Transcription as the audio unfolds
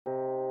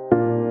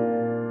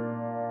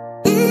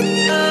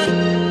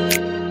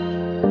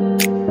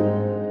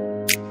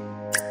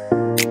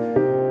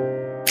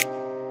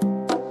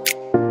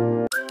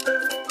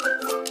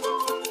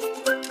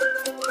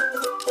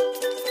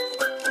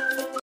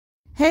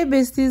Hey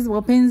besties,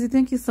 Wapenzi,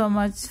 thank you so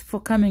much for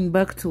coming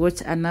back to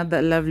watch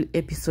another lovely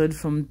episode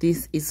from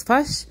This is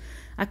Fash.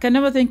 I can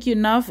never thank you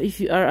enough if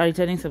you are a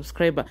returning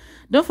subscriber.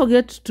 Don't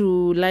forget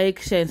to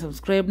like, share and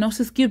subscribe. Now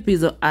skip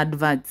these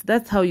adverts.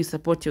 That's how you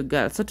support your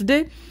girl. So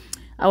today,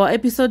 our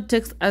episode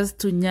takes us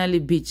to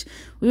Nyali beach.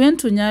 We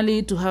went to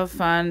Nyali to have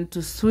fun,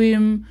 to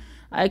swim.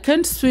 I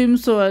can't swim,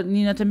 so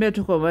ninatembea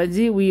tu kwa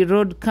maji. We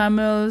rode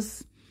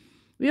camels.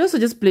 We also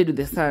just played with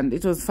the sand.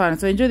 It was fun.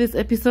 So enjoy this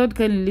episode.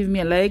 Kindly leave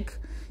me a like,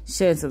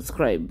 share and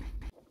subscribe.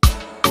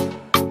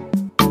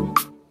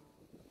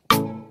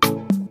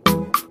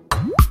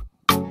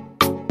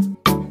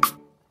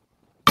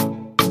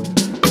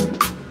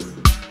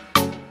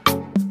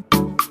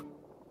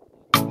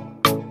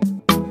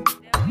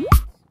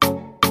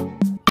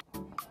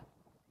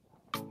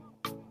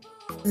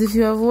 If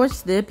you have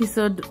watched the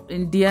episode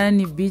in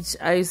Diani beach,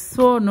 I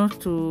swore not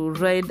to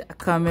ride a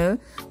camel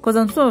because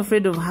I'm so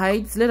afraid of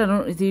heights. Let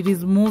alone it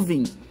is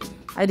moving.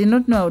 I did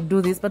not know I would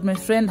do this, but my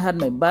friend had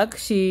my back.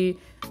 She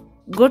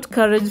got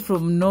courage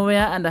from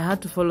nowhere and I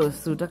had to follow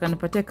suit.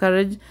 Akanipatia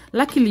courage.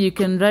 Luckily, you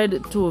can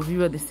ride two of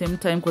you at the same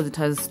time because it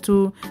has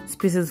two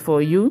spaces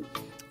for you.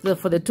 So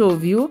for the two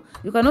of you,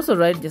 you can also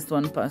ride just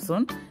one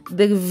person.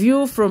 The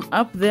view from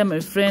up there,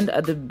 my friend,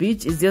 at the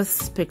beach is just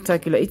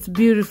spectacular. It's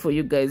beautiful,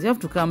 you guys. You have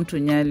to come to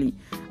Nyali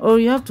or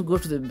you have to go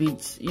to the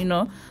beach, you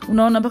know.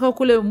 Unaona mpaka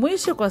kule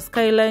mwisho kwa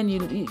skyline,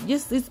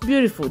 it's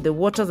beautiful. The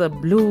waters are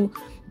blue.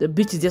 The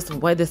beach is just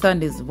white. The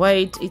sand is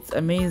white. It's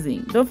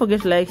amazing. Don't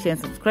forget to like, share and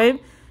subscribe.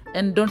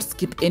 And don't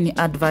skip any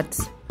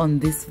adverts on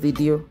this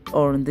video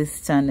or on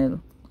this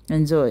channel.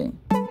 Enjoy.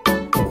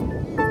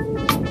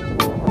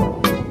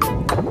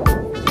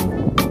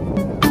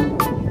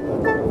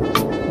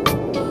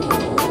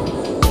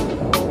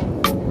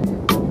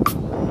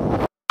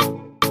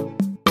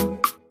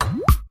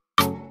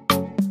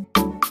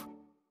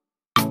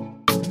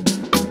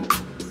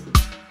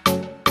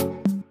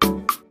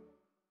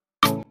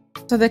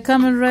 So the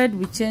camel ride,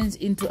 we changed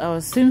into our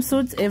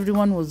swimsuits.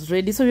 Everyone was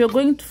ready. So we were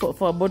going for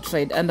a boat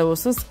ride and I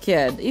was so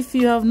scared. If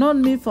you have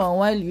known me for a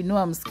while, you know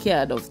I'm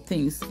scared of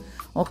things.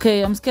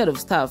 Okay, I'm scared of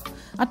stuff.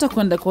 Hata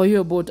kwenda kwa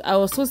hiyo boat, I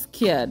was so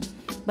scared.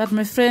 But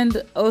my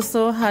friend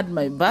also had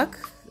my back.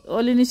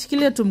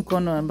 Walinishikilia tu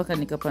mkono mpaka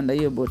nikapanda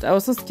hiyo boat. I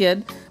was so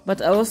scared,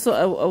 but I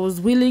was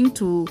willing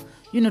to,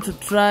 you know, to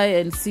try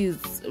and see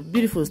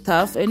beautiful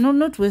stuff and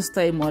not waste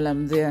time while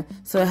I'm there.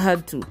 So I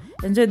had to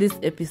enjoy this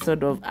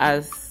episode of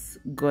us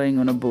going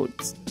on a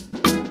boat.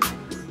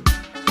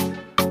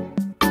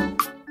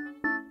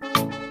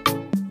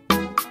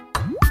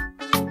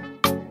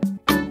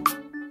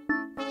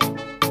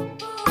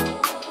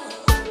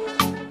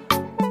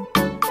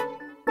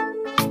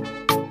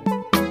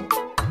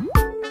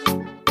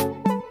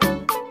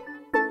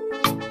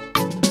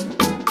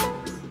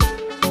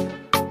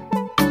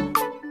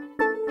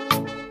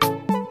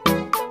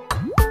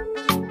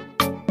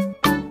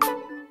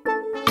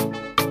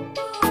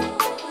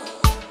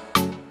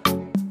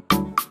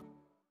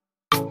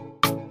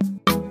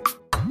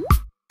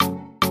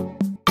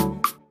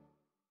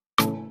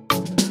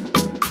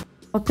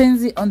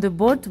 Wapenzi, on the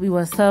boat, we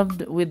were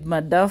served with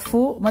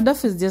madafu.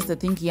 Madafu is just, I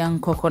think, young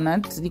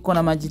coconut. Liko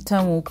na maji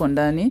tamu huko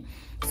ndani.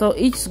 So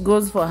each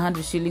goes for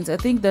 100 shillings. I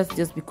think that's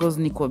just because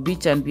niko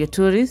beach and we are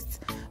tourists.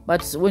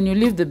 But when you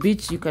leave the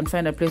beach, you can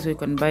find a place where you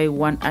can buy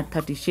one at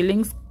 30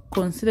 shillings.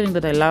 Considering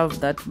that I love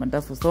that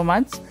madafu so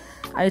much,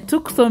 I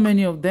took so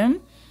many of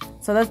them.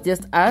 So that's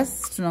just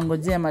us.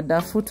 Tunangojea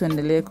madafu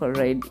tuendelee kwa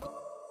ride.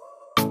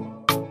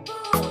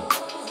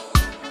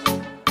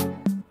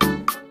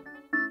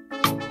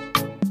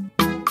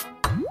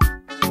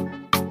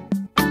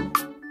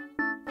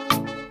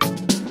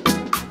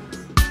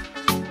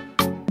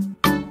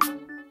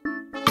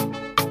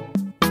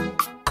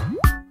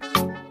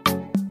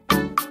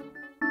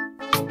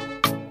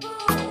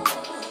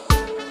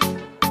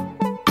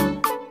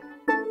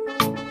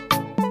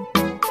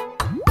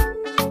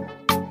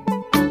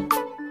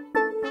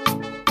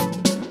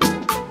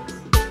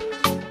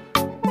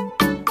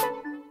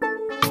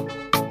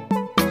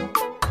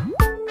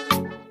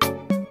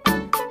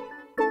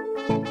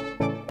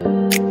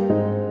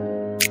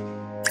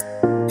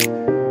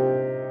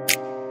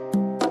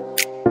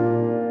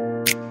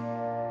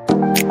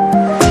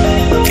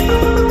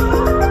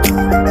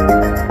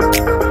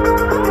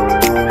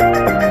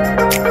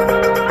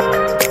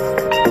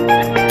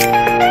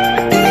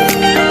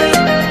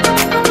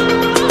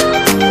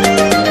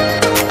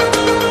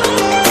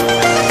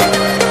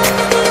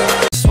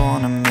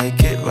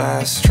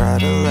 Try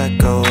to let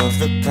go of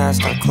the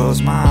past. I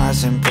close my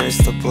eyes, embrace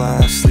the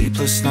black.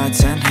 Sleepless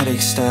nights and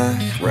headaches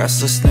stack.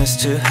 Restlessness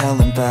to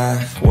hell and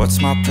back.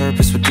 What's my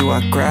purpose? What do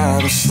I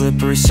grab? A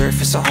slippery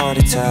surface, a heart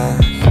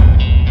attack.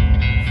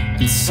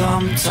 And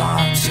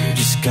sometimes you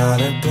just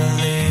gotta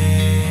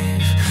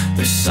believe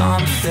there's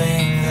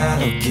something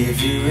that'll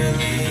give you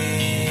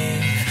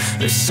relief.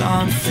 There's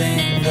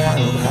something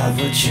that'll have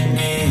what you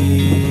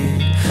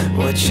need.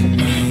 What you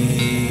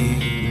need.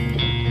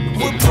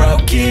 We're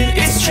broken,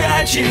 it's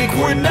tragic.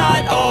 We're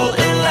not all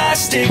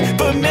elastic,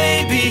 but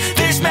maybe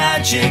there's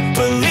magic.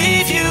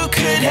 Believe you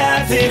could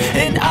nothing.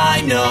 And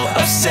I know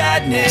of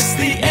sadness,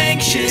 the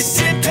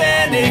anxious and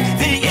panic,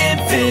 the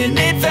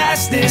infinite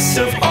vastness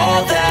of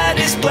all that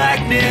is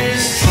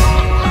blackness.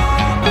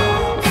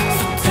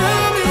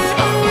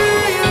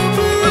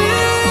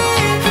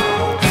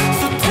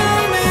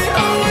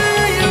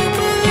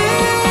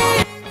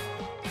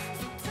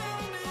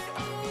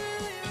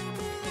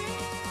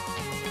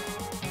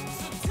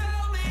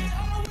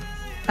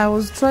 I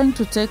was trying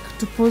to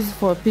pose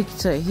for a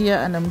picture here,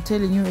 and I'm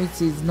telling you,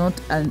 it is not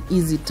an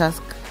easy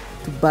task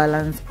to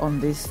balance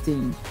on this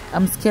thing.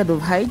 I'm scared of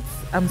heights,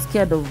 I'm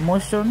scared of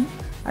motion,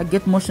 I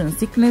get motion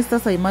sickness.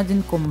 That's I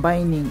imagine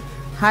combining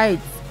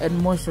heights and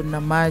motion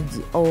na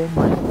maji. Oh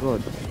my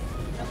god.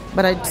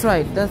 But I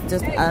tried. That's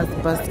just us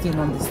basking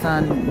on the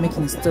sun,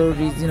 making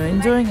stories, you know,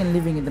 enjoying and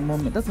living in the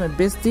moment. That's my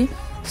bestie.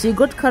 She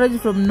got courage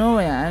from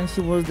nowhere, and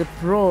she was the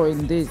pro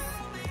in this.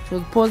 She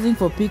was posing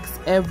for pics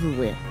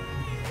everywhere.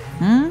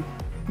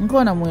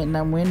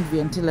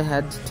 Until I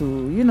had to,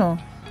 you know,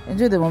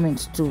 enjoy the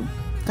moment too.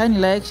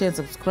 Kindly like, share, and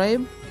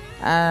subscribe.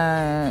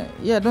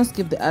 Yeah, don't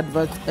skip the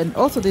adverts. And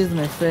also, this is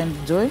my friend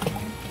Joy.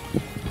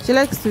 She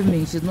likes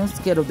swimming. She's not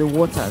scared of the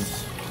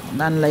waters,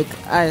 unlike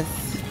us.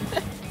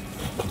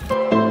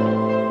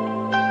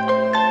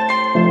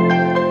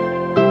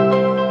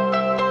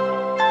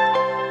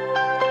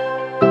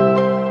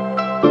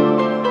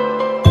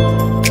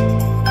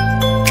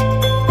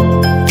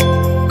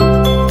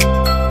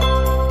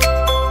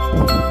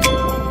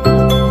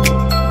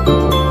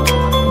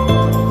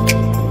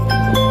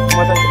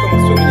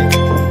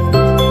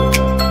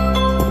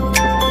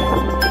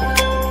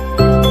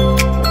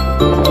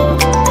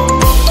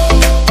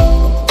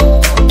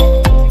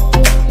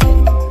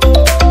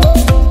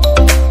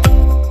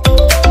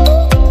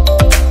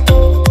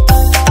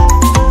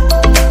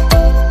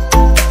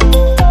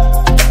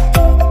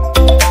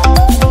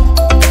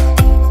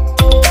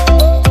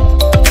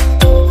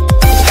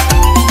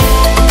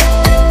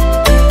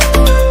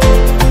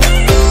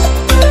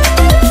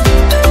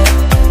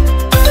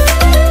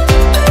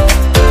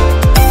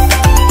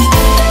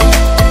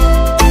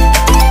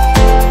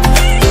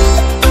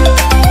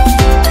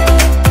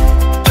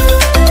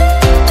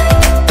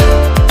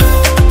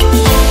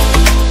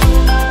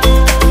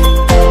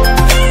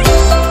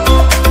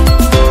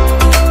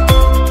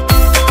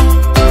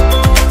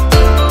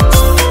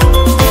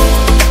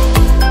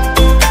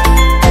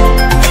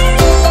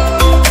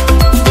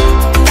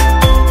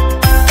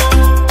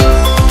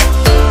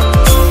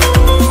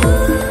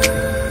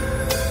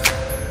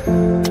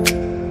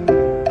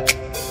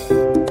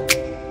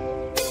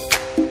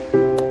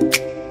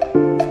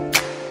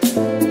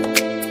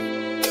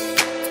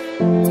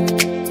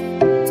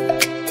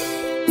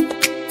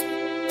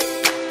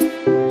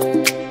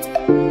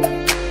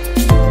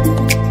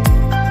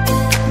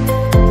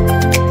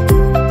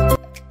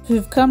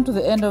 We've come to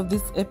the end of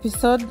this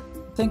episode.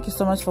 Thank you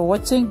so much for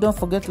watching. Don't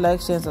forget to like,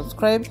 share, and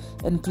subscribe,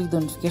 and click the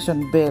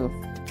notification bell.